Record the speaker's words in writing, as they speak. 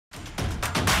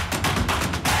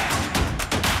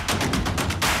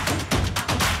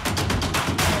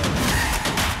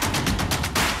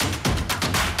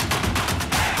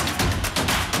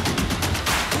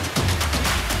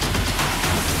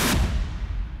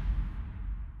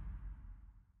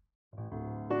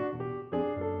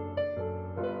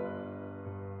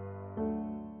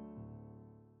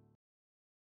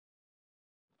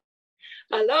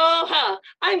Aloha,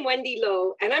 I'm Wendy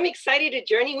Loh, and I'm excited to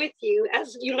journey with you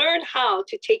as you learn how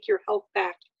to take your health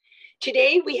back.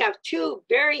 Today, we have two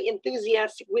very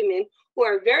enthusiastic women who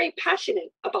are very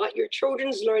passionate about your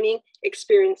children's learning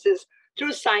experiences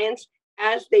through science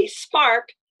as they spark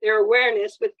their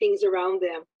awareness with things around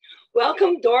them.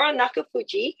 Welcome, Dora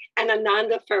Nakafuji and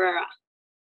Ananda Ferreira.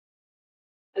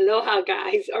 Aloha,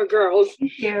 guys or girls.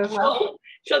 Thank you.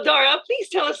 So Dora, please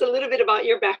tell us a little bit about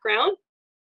your background.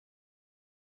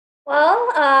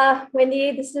 Well,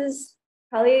 Wendy, this is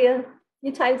probably a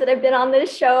few times that I've been on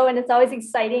this show, and it's always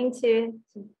exciting to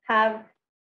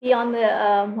be on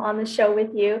the show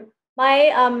with you.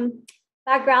 My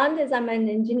background is I'm an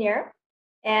engineer,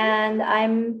 and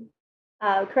I'm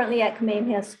currently at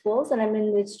Kamehameha Schools, and I'm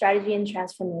in the strategy and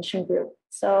transformation group.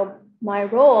 So my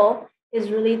role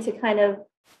is really to kind of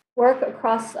work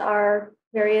across our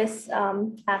various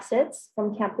assets,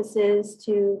 from campuses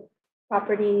to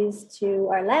properties to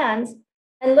our lands,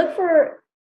 and look for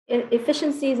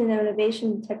efficiencies and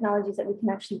innovation technologies that we can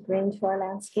actually bring to our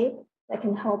landscape that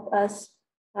can help us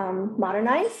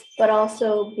modernize, but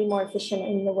also be more efficient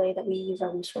in the way that we use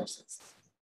our resources.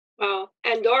 Wow.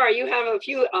 And Dora, you have a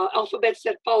few alphabets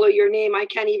that follow your name. I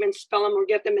can't even spell them or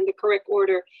get them in the correct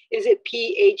order. Is it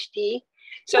PhD?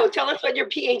 So tell us what your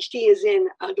PhD is in,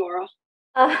 Dora.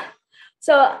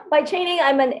 So by training,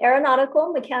 I'm an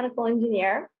aeronautical mechanical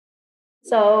engineer.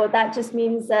 So that just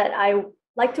means that I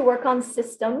like to work on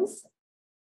systems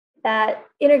that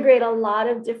integrate a lot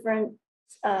of different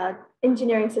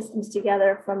engineering systems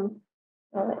together, from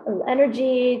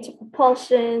energy to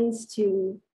propulsions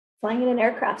to flying in an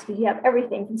aircraft, because you have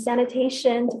everything from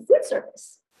sanitation to food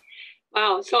service.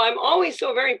 Wow. So I'm always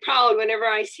so very proud whenever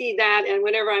I see that. And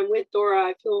whenever I'm with Dora,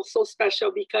 I feel so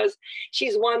special because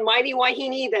she's one mighty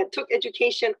wahine that took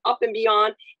education up and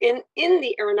beyond in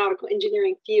the aeronautical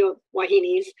engineering field,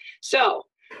 wahinis. So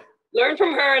learn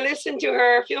from her, listen to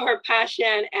her, feel her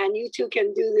passion, and you too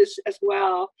can do this as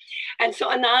well. And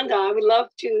so Ananda, I would love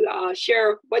to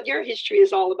share what your history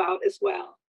is all about as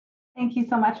well. Thank you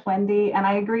so much, Wendy. And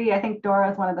I agree. I think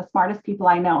Dora is one of the smartest people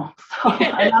I know. So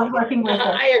I love working with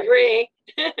her. I agree.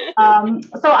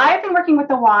 So I've been working with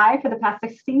the Y for the past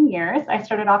 16 years. I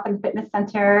started off in the fitness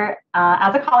center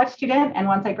as a college student. And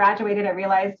once I graduated, I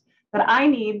realized that I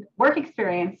need work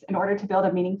experience in order to build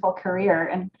a meaningful career.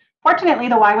 And fortunately,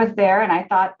 the Y was there. And I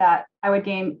thought that I would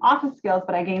gain office skills,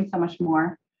 but I gained so much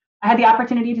more. I had the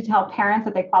opportunity to tell parents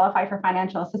that they qualify for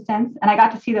financial assistance. And I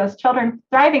got to see those children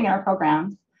thriving in our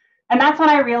programs. And that's when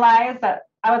I realized that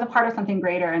I was a part of something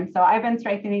greater. And so I've been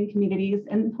strengthening communities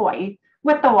in Hawaii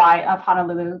with the Y of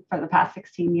Honolulu for the past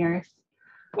 16 years.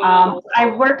 Wow.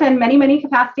 I've worked in many, many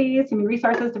capacities: human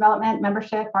resources development,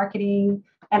 membership, marketing,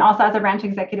 and also as a branch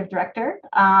executive director.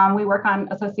 We work on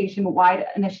association-wide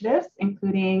initiatives,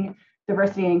 including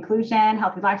diversity and inclusion,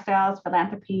 healthy lifestyles,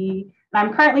 philanthropy. And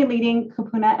I'm currently leading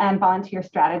kupuna and volunteer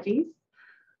strategies.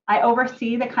 I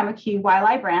oversee the Kaimuki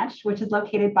Wailai branch, which is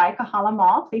located by Kahala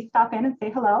Mall. Please stop in and say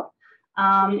hello.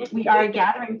 We are a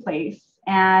gathering place,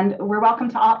 and we're welcome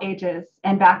to all ages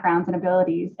and backgrounds and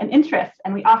abilities and interests.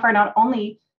 And we offer not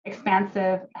only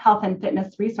expansive health and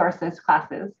fitness resources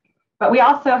classes, but we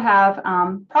also have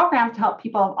programs to help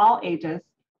people of all ages,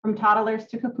 from toddlers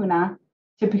to kupuna,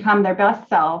 to become their best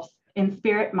selves in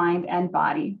spirit, mind, and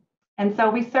body. And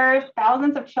so we serve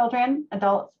thousands of children,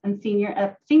 adults, and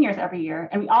seniors every year.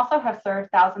 And we also have served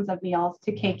thousands of meals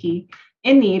to keiki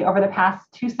in need over the past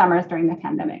 2 summers during the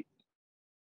pandemic.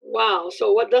 Wow.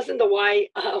 So what doesn't the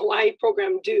Y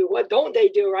program do? What don't they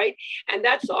do, right? And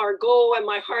that's our goal. And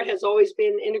my heart has always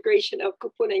been integration of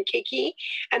kupuna and keiki.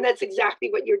 And that's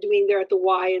exactly what you're doing there at the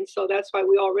Y. And so that's why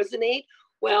we all resonate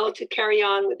well to carry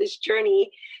on with this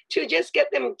journey, to just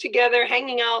get them together,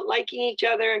 hanging out, liking each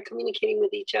other, and communicating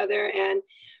with each other, and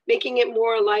making it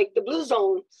more like the blue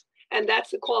zones. And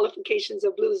that's the qualifications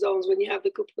of blue zones, when you have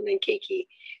the kupuna and keiki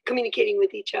communicating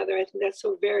with each other. I think that's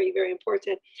so very, very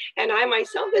important. And I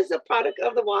myself is a product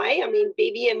of the Y. I mean,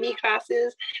 baby and me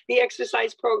classes, the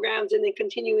exercise programs, and then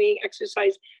continuing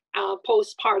exercise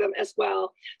postpartum as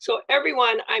well. So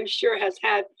everyone, I'm sure, has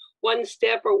had one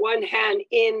step or one hand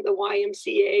in the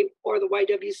YMCA or the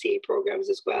YWCA programs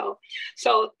as well.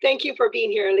 So thank you for being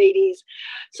here, ladies.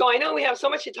 So I know we have so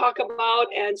much to talk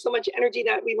about and so much energy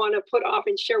that we want to put off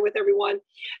and share with everyone.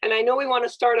 And I know we want to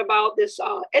start about this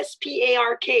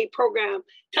SPARK program.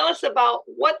 Tell us about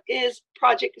what is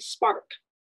Project Spark.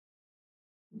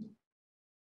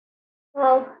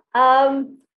 Well,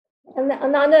 and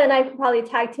Ananda and I could probably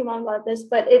tag team on about this,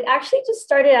 but it actually just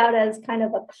started out as kind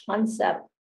of a concept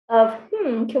of,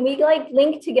 can we like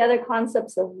link together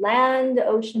concepts of land,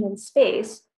 ocean, and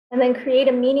space, and then create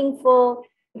a meaningful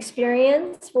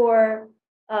experience for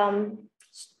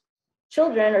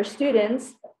children or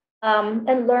students,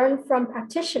 and learn from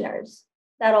practitioners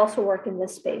that also work in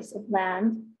this space of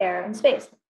land, air, and space.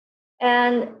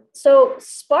 And so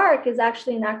SPARK is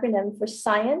actually an acronym for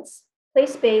Science,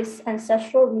 Place-Based,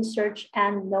 Ancestral Research,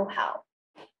 and Know-How.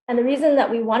 And the reason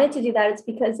that we wanted to do that is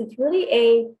because it's really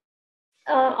a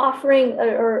offering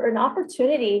or an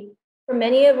opportunity for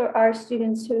many of our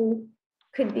students who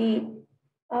could be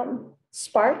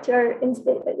sparked or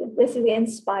basically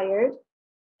inspired,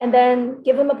 and then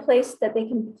give them a place that they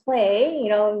can play, you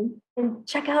know, and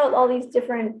check out all these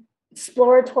different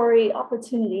exploratory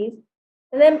opportunities,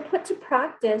 and then put to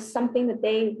practice something that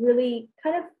they really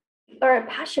kind of are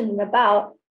passionate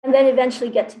about, and then eventually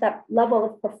get to that level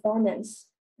of performance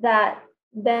that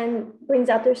then brings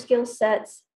out their skill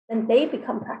sets, and they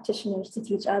become practitioners to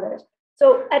teach others.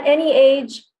 So at any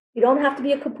age, you don't have to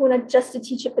be a kupuna just to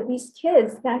teach it, but these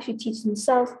kids can actually teach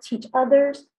themselves, teach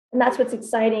others, and that's what's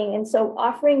exciting. And so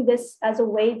offering this as a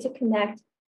way to connect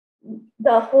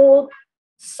the whole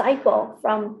cycle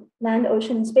from land,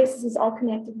 ocean, and space, this is all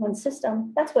connected in one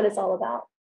system. That's what it's all about.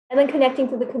 And then connecting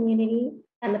to the community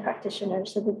and the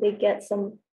practitioners so that they get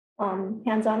some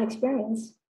hands-on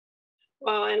experience.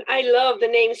 Wow, and I love the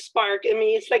name Spark. I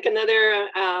mean, it's like another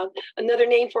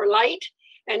name for light.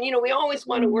 And, you know, we always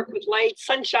want to work with light,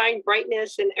 sunshine,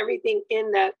 brightness, and everything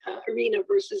in that arena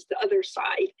versus the other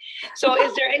side. So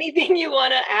is there anything you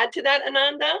want to add to that,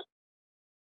 Ananda?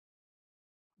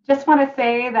 Just want to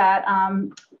say that,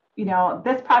 you know,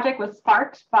 this project was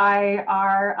sparked by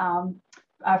our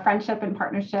friendship and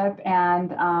partnership, and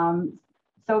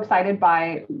so excited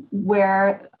by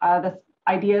where the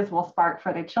ideas will spark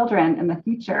for the children in the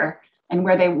future and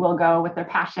where they will go with their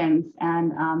passions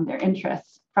and their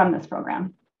interests from this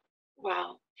program.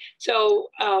 Wow. So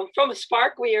from a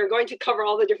Spark, we are going to cover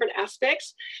all the different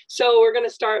aspects. So we're going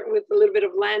to start with a little bit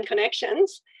of land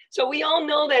connections. So we all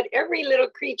know that every little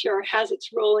creature has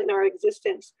its role in our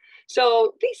existence.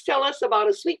 So please tell us about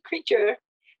a sweet creature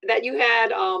that you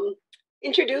had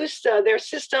introduced their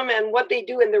system and what they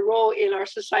do in their role in our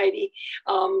society.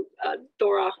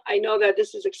 Dora, I know that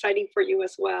this is exciting for you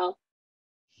as well.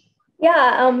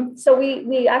 Yeah, so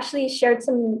we actually shared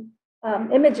some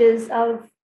images of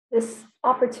this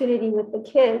opportunity with the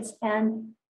kids.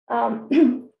 And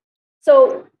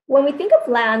so when we think of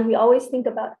land, we always think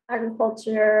about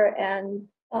agriculture, and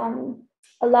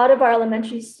a lot of our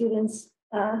elementary students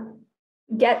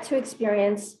get to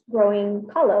experience growing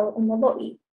kalo in the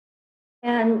lo'i.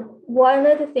 And one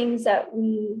of the things that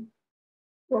when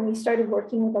we started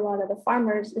working with a lot of the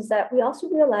farmers, is that we also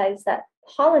realized that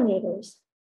pollinators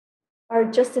are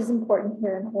just as important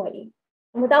here in Hawaii.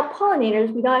 And without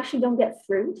pollinators, we don't get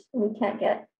fruit, and we can't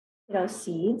get, you know,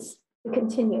 seeds to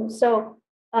continue. So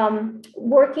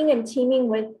working and teaming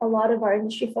with a lot of our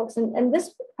industry folks, and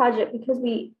this project, because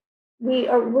we're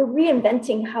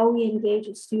reinventing how we engage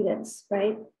with students,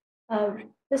 right?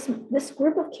 This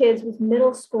group of kids was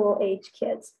middle school age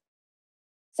kids.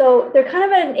 So they're kind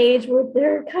of at an age where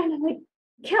they're kind of like,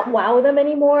 can't wow them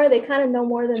anymore. They kind of know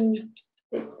more than,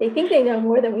 they think they know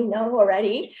more than we know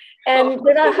already. And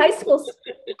they're not high school,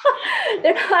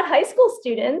 they're not high school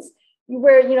students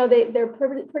where, you know, they're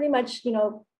pretty much, you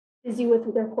know, busy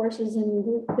with their courses,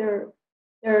 and they're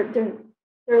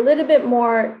a little bit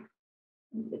more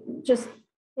just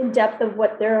in depth of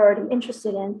what they're already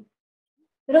interested in.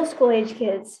 Middle school age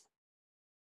kids,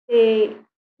 they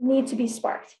need to be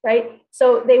sparked, right?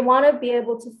 So they want to be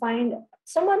able to find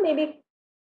someone maybe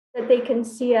that they can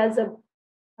see as a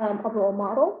role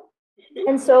model.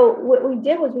 And so what we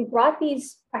did was we brought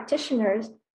these practitioners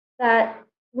that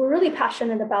were really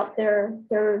passionate about their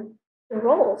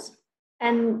roles.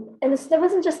 And it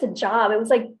wasn't just a job, it was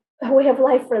like a way of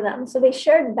life for them. So they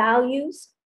shared values,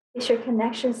 they shared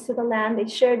connections to the land, they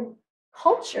shared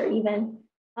culture even,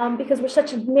 because we're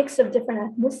such a mix of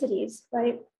different ethnicities,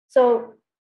 right? So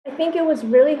I think it was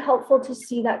really helpful to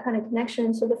see that kind of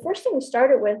connection. So the first thing we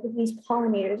started with these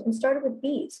pollinators, and started with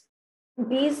bees.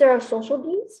 Bees, there are social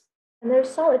bees and there's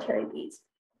solitary bees.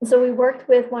 And so we worked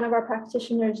with one of our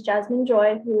practitioners, Jasmine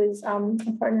Joy, who is a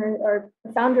partner or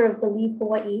the founder of Believe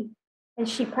Hawaii, and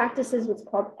she practices what's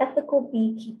called ethical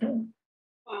beekeeping.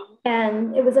 Wow.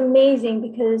 And it was amazing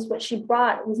because what she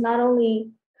brought was not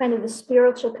only kind of the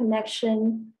spiritual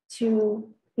connection to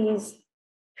these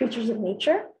creatures of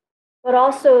nature, but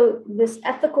also this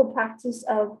ethical practice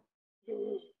of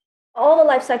all the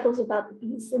life cycles about the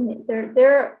bees and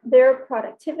their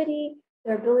productivity,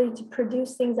 their ability to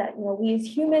produce things that, you know, we as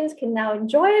humans can now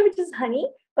enjoy, which is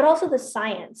honey, but also the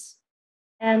science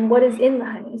and what is in the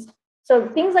honeys. So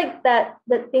things like that,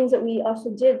 the things that we also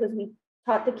did was we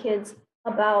taught the kids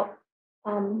about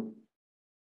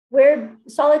where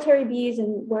solitary bees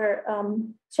and where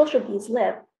social bees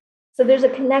live. So there's a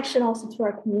connection also to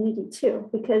our community too,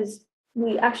 because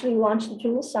we actually launched it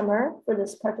during the summer for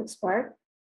this Perfect Spark.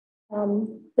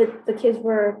 The kids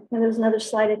were, and there's another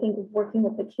slide, I think, of working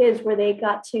with the kids where they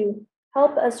got to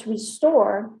help us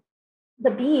restore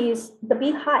the beehives.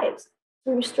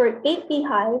 We restored 8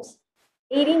 beehives,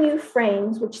 80 new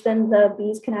frames, which then the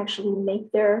bees can actually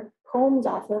make their combs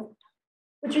off of,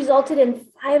 which resulted in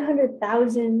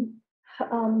 500,000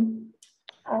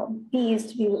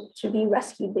 bees to be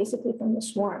rescued basically from the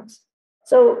swarms.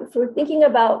 So if we're thinking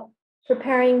about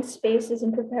preparing spaces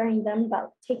and preparing them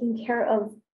about taking care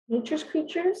of nature's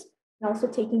creatures and also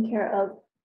taking care of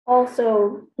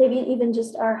also maybe even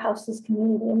just our house's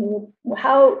community. I mean,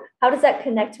 how does that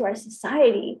connect to our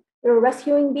society? We were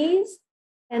rescuing bees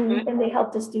and they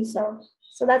helped us do so.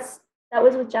 So that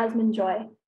was with Jasmine Joy.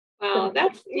 Wow,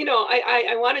 that's,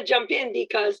 I want to jump in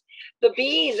because the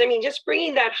bees, I mean, just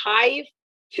bringing that hive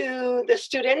to the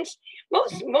students,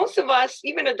 most of us,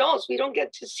 even adults, we don't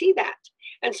get to see that.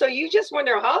 And so you just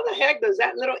wonder, how the heck does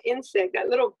that little insect, that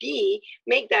little bee,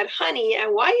 make that honey?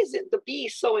 And why is it the bee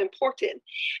so important?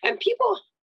 And people,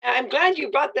 I'm glad you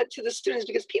brought that to the students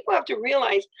because people have to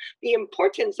realize the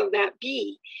importance of that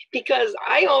bee. Because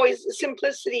I always,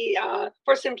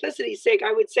 for simplicity's sake,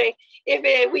 I would say,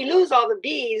 if we lose all the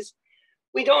bees,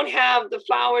 we don't have the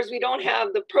flowers, we don't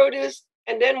have the produce,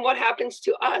 and then what happens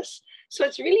to us? So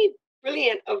it's really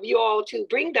brilliant of you all to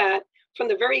bring that from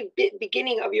the very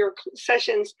beginning of your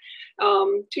sessions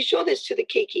to show this to the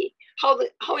keiki,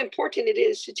 how important it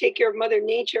is to take care of Mother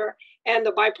Nature and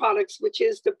the byproducts, which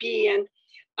is the bee. And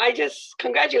I just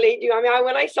congratulate you. I mean,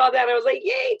 when I saw that, I was like,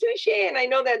 yay, touche. And I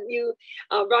know that you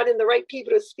brought in the right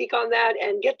people to speak on that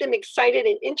and get them excited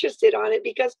and interested on it,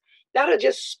 because that'll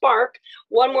just spark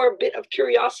one more bit of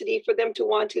curiosity for them to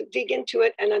want to dig into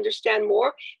it and understand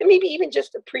more, and maybe even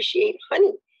just appreciate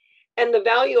honey and the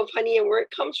value of honey and where it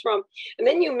comes from. And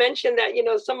then you mentioned that,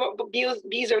 some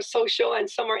bees are social and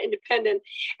some are independent.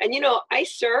 And, I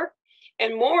surf,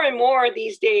 and more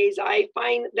these days, I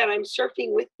find that I'm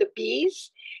surfing with the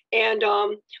bees. And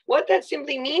what that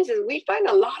simply means is we find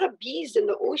a lot of bees in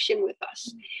the ocean with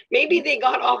us. Maybe they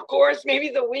got off course, maybe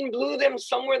the wind blew them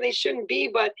somewhere they shouldn't be,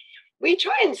 but we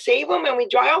try and save them and we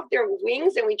dry off their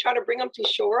wings and we try to bring them to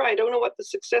shore. I don't know what the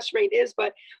success rate is,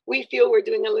 but we feel we're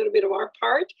doing a little bit of our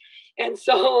part. And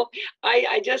so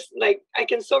I just I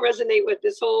can so resonate with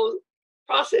this whole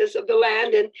process of the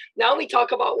land. And now we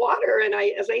talk about water. And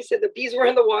as I said, the bees were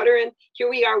in the water, and here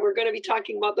we are. We're going to be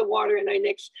talking about the water in our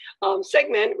next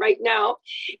segment right now.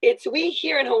 We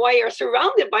here in Hawaii are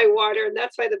surrounded by water, and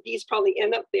that's why the bees probably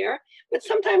end up there. But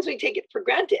sometimes we take it for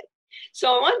granted. So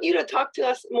I want you to talk to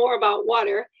us more about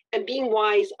water and being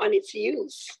wise on its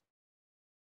use.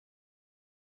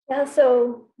 Yeah,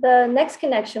 so the next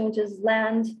connection, which is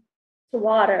land to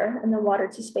water and then water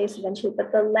to space eventually,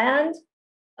 but the land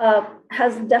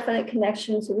has definite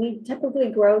connections. So we typically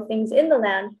grow things in the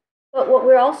land, but what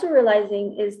we're also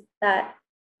realizing is that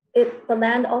the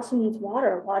land also needs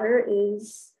water. Water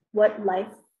is what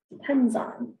life depends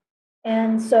on.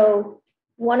 And so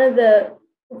one of the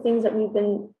things that we've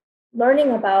been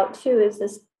learning about too is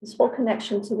this whole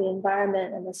connection to the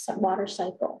environment and the water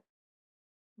cycle.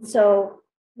 So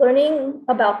learning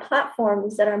about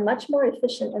platforms that are much more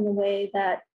efficient in the way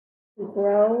that we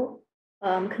grow,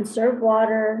 conserve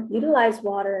water, utilize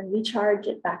water, and recharge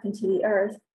it back into the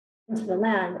earth, into the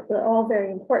land, are all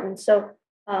very important. So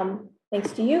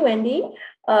thanks to you, Wendy,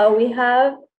 we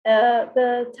have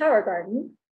the Tower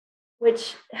Garden,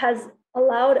 which has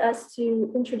allowed us to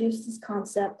introduce this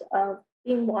concept of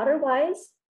being water wise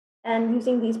and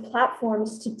using these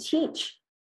platforms to teach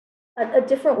a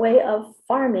different way of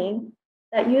farming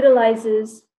that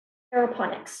utilizes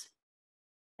aeroponics.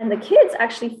 And the kids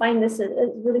actually find this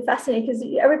really fascinating because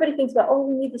everybody thinks about,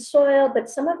 we need the soil, but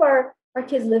some of our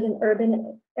kids live in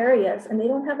urban areas and they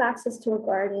don't have access to a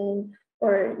garden,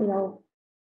 or,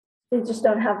 they just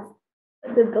don't have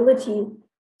the ability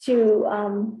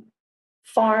to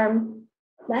farm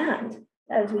land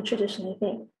as we traditionally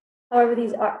think. However,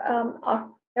 these are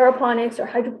aeroponics or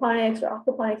hydroponics or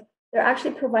aquaponics, they're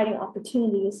actually providing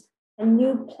opportunities and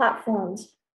new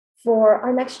platforms for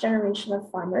our next generation of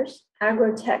farmers,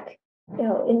 agro-tech,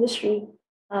 industry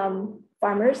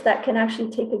farmers that can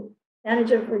actually take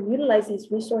advantage of or utilize these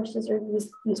resources or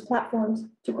these platforms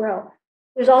to grow.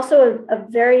 There's also a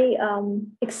very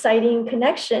exciting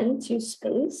connection to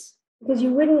space, because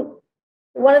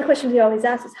one of the questions we always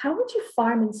ask is, how would you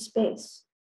farm in space?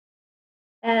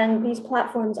 And these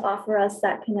platforms offer us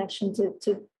that connection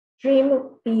to dream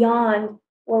beyond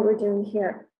what we're doing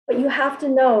here. but you have to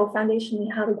know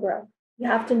foundationally how to grow. You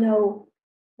have to know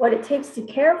what it takes to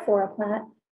care for a plant,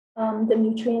 the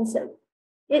nutrients that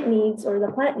it needs or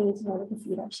the plant needs in order to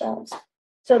feed ourselves.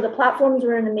 So the platforms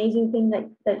were an amazing thing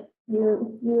that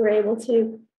you were able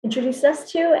to introduce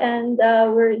us to, and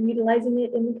we're utilizing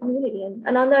it in the community. And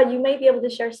Ananda, you may be able to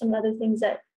share some other things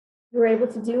that you were able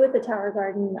to do with the Tower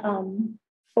Garden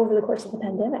over the course of the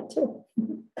pandemic too.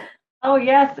 Oh,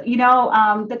 yes. You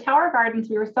know, the Tower Gardens,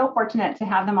 we were so fortunate to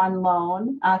have them on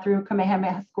loan through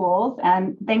Kamehameha Schools.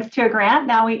 And thanks to a grant,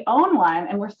 now we own one,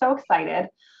 and we're so excited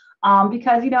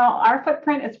because, you know, our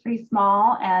footprint is pretty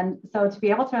small. And so to be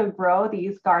able to grow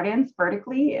these gardens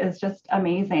vertically is just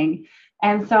amazing.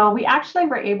 And so we actually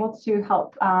were able to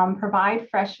help provide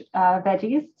fresh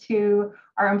veggies to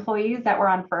our employees that were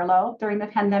on furlough during the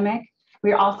pandemic.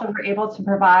 We also were able to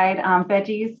provide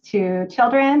veggies to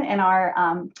children in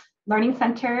our learning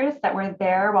centers that were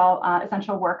there while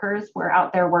essential workers were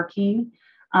out there working.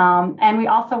 And we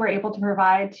also were able to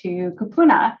provide to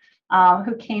kupuna,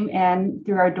 who came in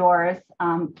through our doors.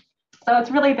 So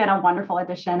it's really been a wonderful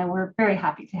addition, and we're very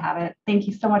happy to have it. Thank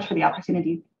you so much for the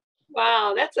opportunity.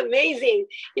 Wow, that's amazing.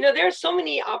 You know, there are so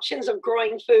many options of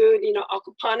growing food, you know,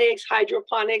 aquaponics,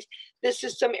 hydroponics, this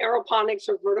system, aeroponics,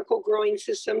 or vertical growing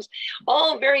systems,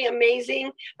 all very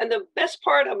amazing. And the best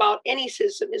part about any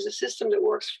system is a system that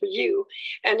works for you.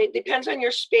 And it depends on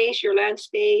your space, your land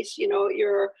space, you know,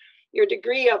 your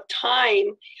degree of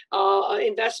time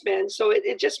investment. So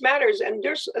it just matters. And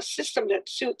there's a system that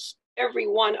suits every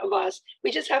one of us.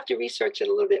 We just have to research it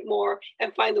a little bit more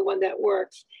and find the one that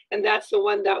works. And that's the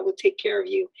one that will take care of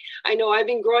you. I know I've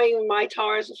been growing my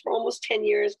towers for almost 10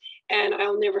 years, and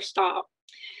I'll never stop.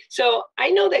 So I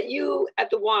know that you at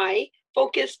the Y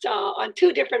focused on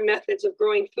 2 different methods of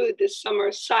growing food this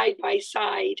summer side by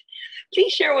side.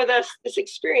 Please share with us this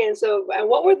experience of, and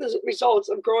what were the results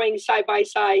of growing side by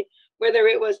side, whether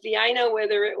it was Diana,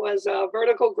 whether it was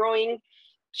vertical growing.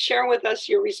 Share with us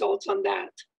your results on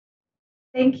that.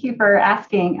 Thank you for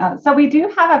asking. So we do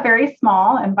have a very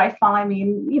small, and by small, I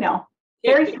mean, you know,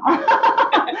 very small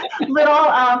little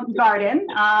garden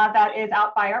that is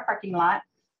out by our parking lot.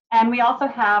 And we also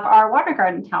have our water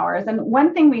garden towers. And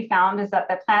one thing we found is that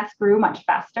the plants grew much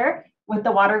faster with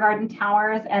the water garden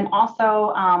towers, and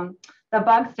also the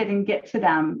bugs didn't get to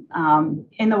them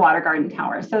in the water garden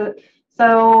towers.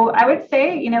 So I would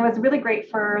say, you know, it was really great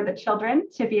for the children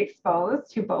to be exposed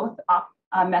to both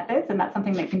methods, and that's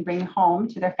something they can bring home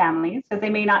to their families, because they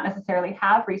may not necessarily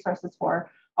have resources for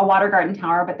a water garden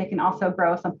tower, but they can also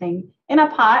grow something in a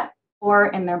pot or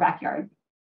in their backyard.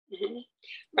 Mm-hmm.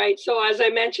 Right. So as I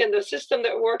mentioned, the system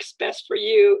that works best for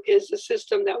you is the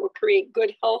system that will create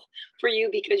good health for you,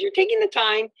 because you're taking the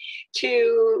time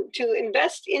to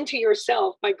invest into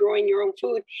yourself by growing your own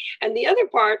food. And the other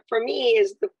part for me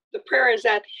is the prayer is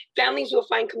that families will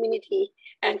find community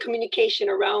and communication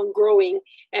around growing.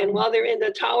 And while they're in the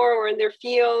tower or in their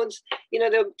fields, you know,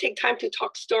 they'll take time to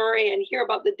talk story and hear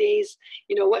about the days,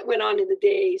 you know, what went on in the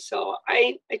day. So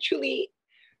I truly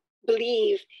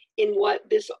believe in what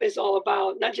this is all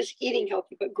about, not just eating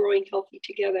healthy, but growing healthy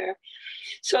together.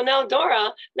 So now,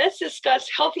 Dora, let's discuss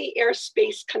healthy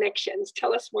airspace connections.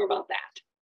 Tell us more about that.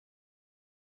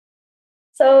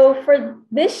 So for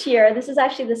this year, this is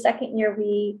actually the second year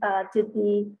we did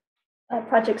the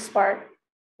Project Spark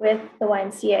with the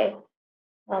YMCA.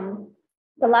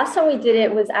 The last time we did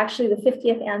it was actually the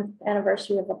 50th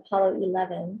anniversary of Apollo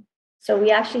 11. So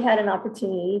we actually had an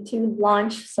opportunity to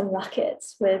launch some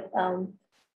rockets with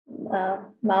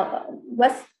Windward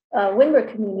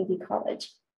Community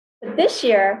College. But this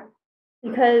year,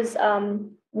 because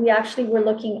we actually were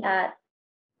looking at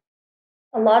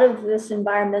a lot of this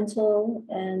environmental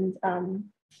and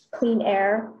clean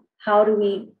air, how do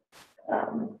we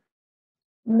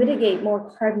mitigate more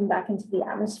carbon back into the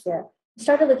atmosphere? We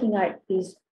started looking at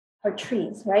our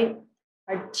trees, right?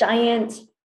 Our giant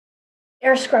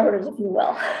air scrubbers, if you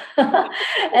will.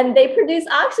 And they produce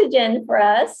oxygen for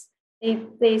us.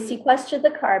 They sequester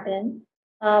the carbon.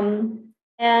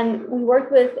 And we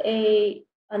worked with a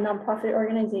nonprofit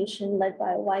organization led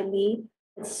by Wiley.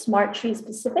 It's Smart Tree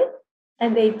Specific.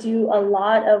 And they do a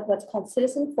lot of what's called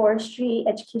citizen forestry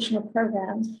educational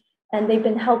programs. And they've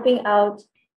been helping out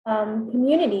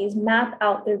communities map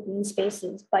out their green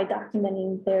spaces by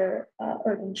documenting their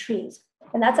urban trees.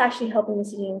 And that's actually helping the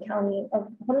city and county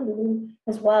of Honolulu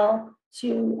as well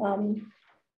to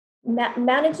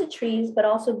manage the trees, but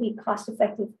also be cost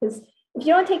effective. Because if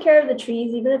you don't take care of the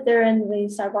trees, even if they're in the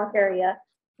sidewalk area,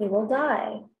 they will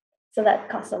die. So that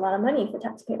costs a lot of money for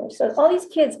taxpayers. So all these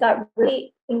kids got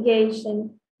really engaged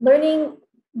in learning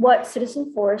what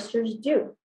citizen foresters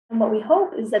do. And what we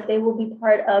hope is that they will be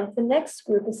part of the next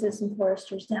group of citizen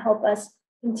foresters to help us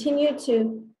continue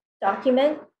to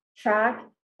document, track,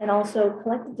 and also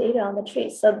collect the data on the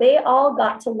trees. So they all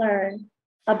got to learn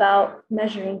about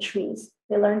measuring trees.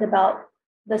 They learned about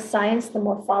the science, the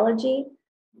morphology,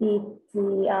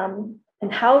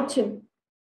 and how to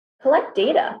collect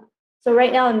data. So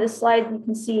right now in this slide, you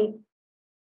can see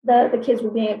the kids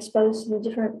were being exposed to the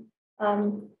different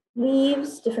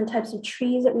leaves, different types of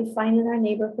trees that we find in our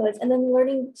neighborhoods, and then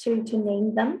learning to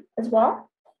name them as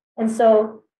well. And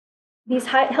so these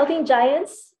healthy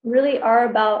giants really are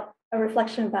about a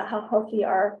reflection about how healthy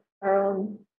our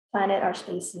own planet, our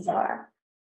spaces are.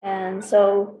 And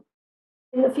so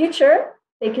in the future,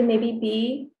 they can maybe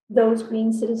be those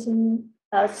green citizen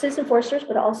foresters,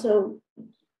 but also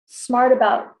smart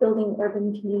about building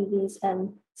urban communities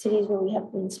and cities where we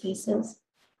have green spaces.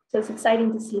 So it's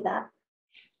exciting to see that.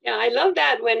 Yeah, I love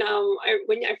that when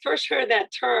I first heard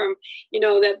that term,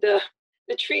 that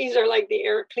the trees are like the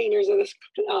air cleaners or the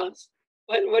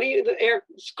the air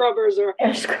scrubbers or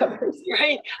air scrubbers,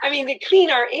 right? I mean, they clean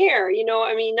our air,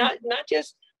 not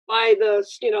just by the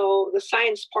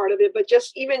science part of it, but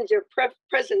just even their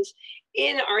presence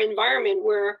in our environment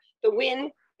where the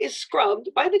wind is scrubbed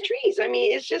by the trees. I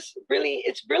mean, it's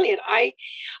brilliant. I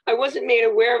wasn't made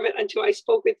aware of it until I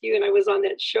spoke with you and I was on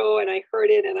that show and I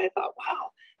heard it and I thought, wow,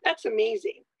 that's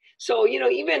amazing. So,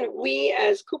 even we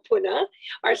as kupuna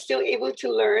are still able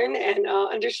to learn and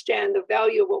understand the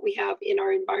value of what we have in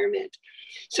our environment.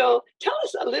 So tell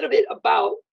us a little bit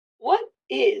about what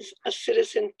is a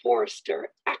citizen forester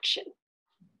action?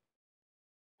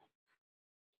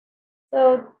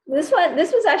 So this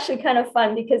was actually kind of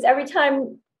fun because every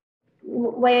time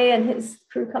Wei and his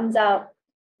crew comes out,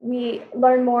 we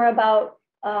learn more about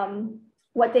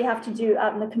what they have to do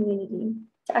out in the community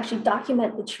to actually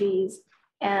document the trees.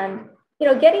 And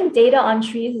getting data on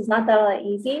trees is not that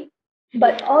easy,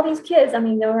 but all these kids, I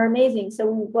mean, they were amazing. So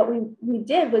what we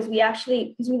did was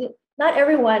not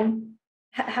everyone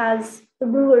has the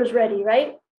rulers ready,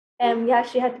 right? And we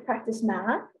actually had to practice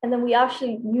math, and then we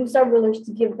actually used our rulers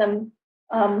to give them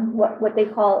what they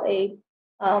call a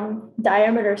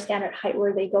diameter standard height,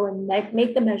 where they go and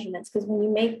make the measurements. Because when you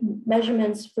make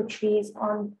measurements for trees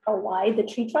on how wide the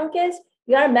tree trunk is,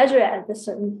 you got to measure it at a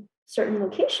certain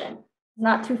location. It's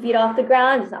not 2 feet off the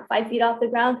ground. It's not 5 feet off the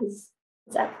ground because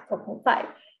it's at 4.5.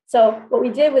 So what we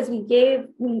did was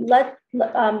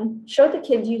showed the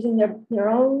kids using their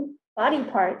own body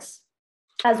parts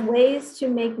as ways to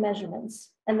make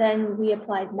measurements. And then we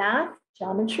applied math,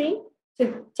 geometry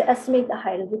to estimate the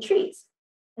height of the trees.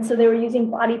 And so they were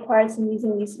using body parts and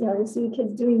using these, you see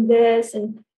kids doing this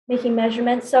and making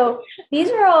measurements. So these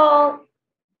are all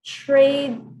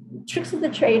tricks of the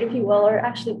trade, if you will, or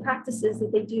actually practices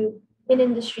that they do in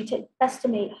industry to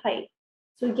estimate height.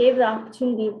 So we gave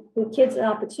the kids an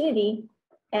opportunity,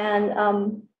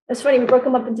 and it's funny, we broke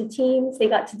them up into teams. They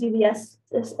got to do the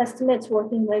estimates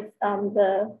working with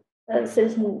the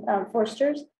citizen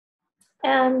foresters,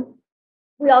 and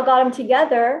we all got them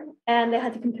together and they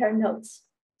had to compare notes.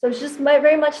 So it's just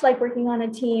very much like working on a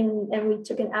team, and we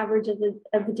took an average of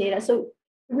the data. So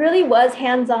it really was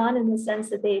hands-on in the sense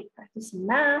that they practiced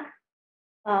math.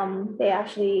 They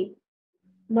actually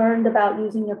learned about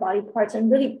using their body parts and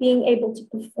really being able to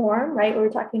perform, right? We were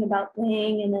talking about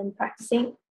playing and then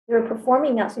practicing. They were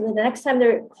performing now, so that the next time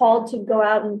they're called to go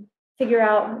out and figure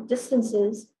out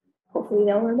distances, hopefully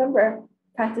they'll remember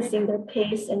practicing their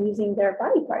pace and using their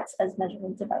body parts as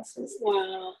measurement devices.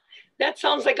 Wow, that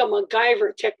sounds like a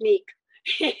MacGyver technique.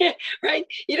 Right?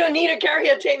 You don't need to carry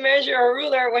a tape measure or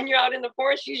ruler when you're out in the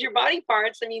forest. Use your body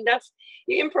parts. I mean,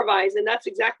 you improvise, and that's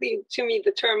exactly, to me,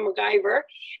 the term MacGyver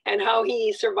and how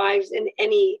he survives in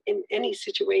any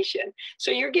situation.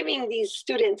 So you're giving these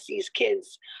students, these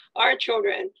kids, our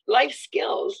children, life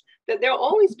skills that they'll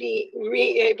always be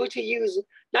able to use,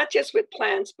 not just with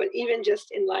plants, but even just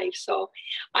in life. So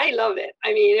I love it.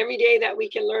 I mean, every day that we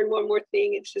can learn one more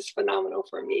thing, it's just phenomenal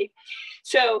for me.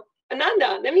 So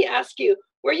Ananda, let me ask you,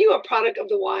 were you a product of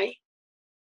the Y?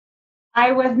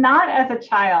 I was not as a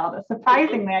child,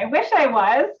 surprisingly. I wish I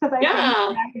was, because I think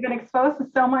I've been exposed to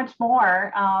so much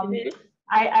more.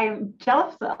 I'm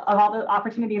jealous of all the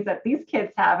opportunities that these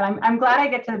kids have. And I'm glad I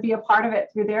get to be a part of it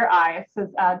through their eyes. So,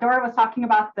 Dora was talking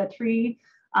about the tree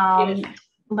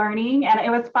learning, and it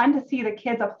was fun to see the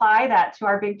kids apply that to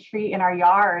our big tree in our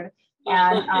yard.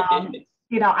 And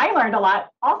I learned a lot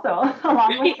also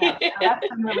along with them. So that's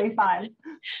been really fun.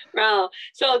 Wow.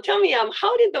 So tell me,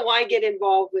 how did the Y get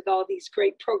involved with all these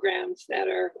great programs that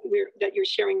you're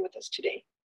sharing with us today?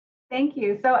 Thank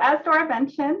you. So as Dora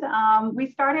mentioned, we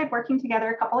started working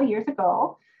together a couple of years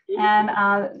ago. And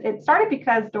it started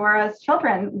because Dora's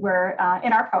children were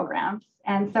in our programs.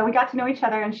 And so we got to know each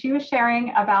other, and she was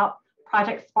sharing about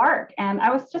Project Spark. And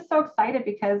I was just so excited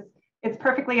because it's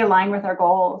perfectly aligned with our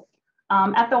goals.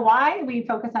 At the Y, we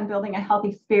focus on building a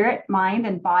healthy spirit, mind,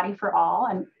 and body for all.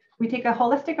 And we take a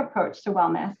holistic approach to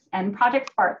wellness, and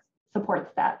Project Spark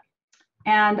supports that.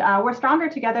 And we're stronger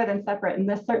together than separate. And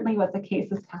this certainly was the case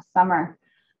this past summer.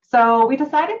 So we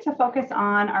decided to focus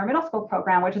on our middle school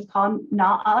program, which is called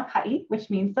Na Alakai, which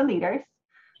means the leaders.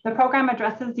 The program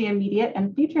addresses the immediate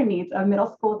and future needs of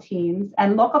middle school teens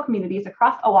and local communities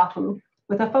across Oahu,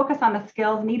 with a focus on the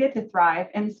skills needed to thrive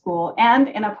in school and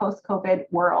in a post-COVID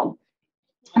world.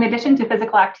 In addition to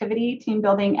physical activity, team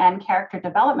building, and character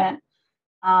development,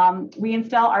 we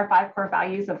instill our 5 core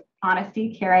values of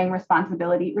honesty, caring,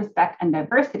 responsibility, respect, and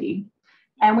diversity.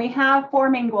 And we have 4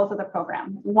 main goals of the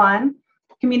program. 1,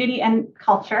 community and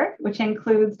culture, which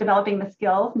includes developing the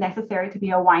skills necessary to be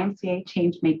a YMCA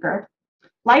change maker.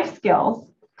 Life skills,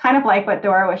 kind of like what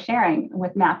Dora was sharing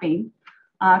with mapping,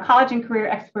 college and career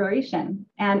exploration,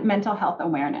 and mental health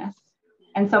awareness.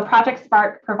 And so Project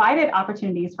Spark provided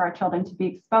opportunities for our children to be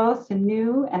exposed to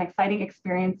new and exciting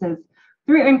experiences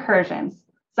through incursions.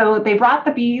 So they brought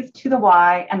the bees to the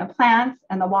Y, and the plants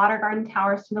and the water garden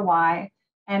towers to the Y,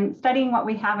 and studying what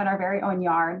we have in our very own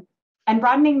yard, and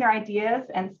broadening their ideas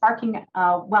and sparking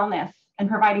wellness and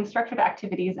providing structured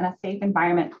activities in a safe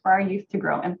environment for our youth to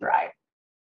grow and thrive.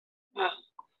 Wow.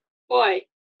 Boy,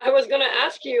 I was going to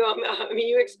ask you, I mean,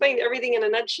 you explained everything in a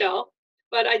nutshell,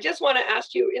 but I just want to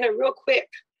ask you in a real quick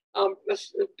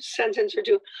sentence or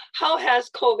two, how has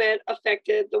COVID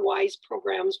affected the WISE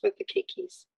programs with the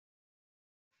keikis?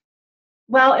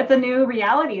 Well, it's a new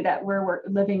reality that we're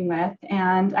living with.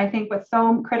 And I think what's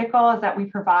so critical is that we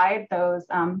provide those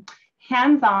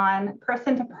hands-on,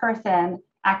 person-to-person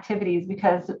activities,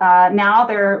 because now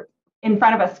they're in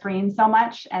front of a screen so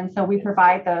much. And so we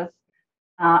provide those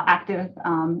active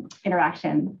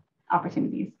interaction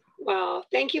opportunities. Wow,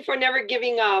 thank you for never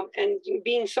giving up and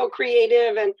being so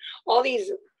creative, and all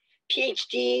these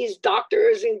PhDs,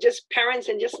 doctors, and just parents,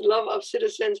 and just love of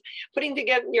citizens, putting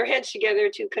together your heads together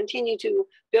to continue to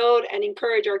build and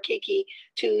encourage our keiki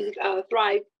to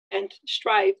thrive and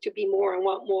strive to be more and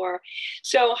want more.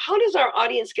 So how does our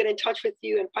audience get in touch with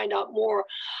you and find out more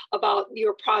about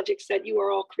your projects that you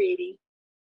are all creating?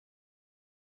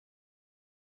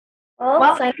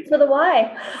 Well, sign up for the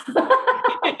Y.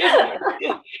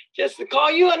 Just to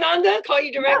call you, Ananda, call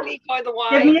you directly, call the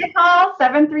Y. Give me a call,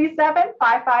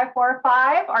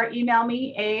 737-5545, or email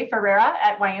me,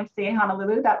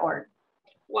 Ferreira@ymcahonolulu.org.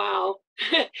 Wow.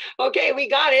 Okay, we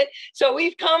got it. So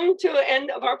we've come to the end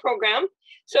of our program.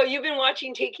 So you've been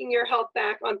watching Taking Your Health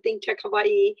Back on ThinkTech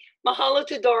Hawaii. Mahalo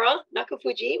to Dora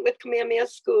Nakafuji with Kamehameha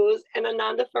Schools and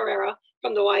Ananda Ferreira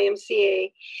from the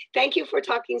YMCA. Thank you for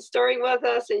talking story with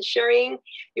us and sharing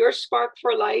your spark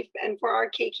for life and for our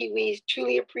keiki. We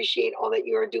truly appreciate all that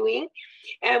you are doing.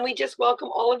 And we just welcome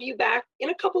all of you back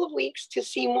in a couple of weeks to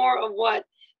see more of what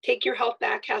Take Your Health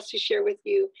Back has to share with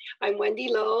you. I'm Wendy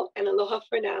Loh, and aloha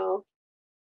for now.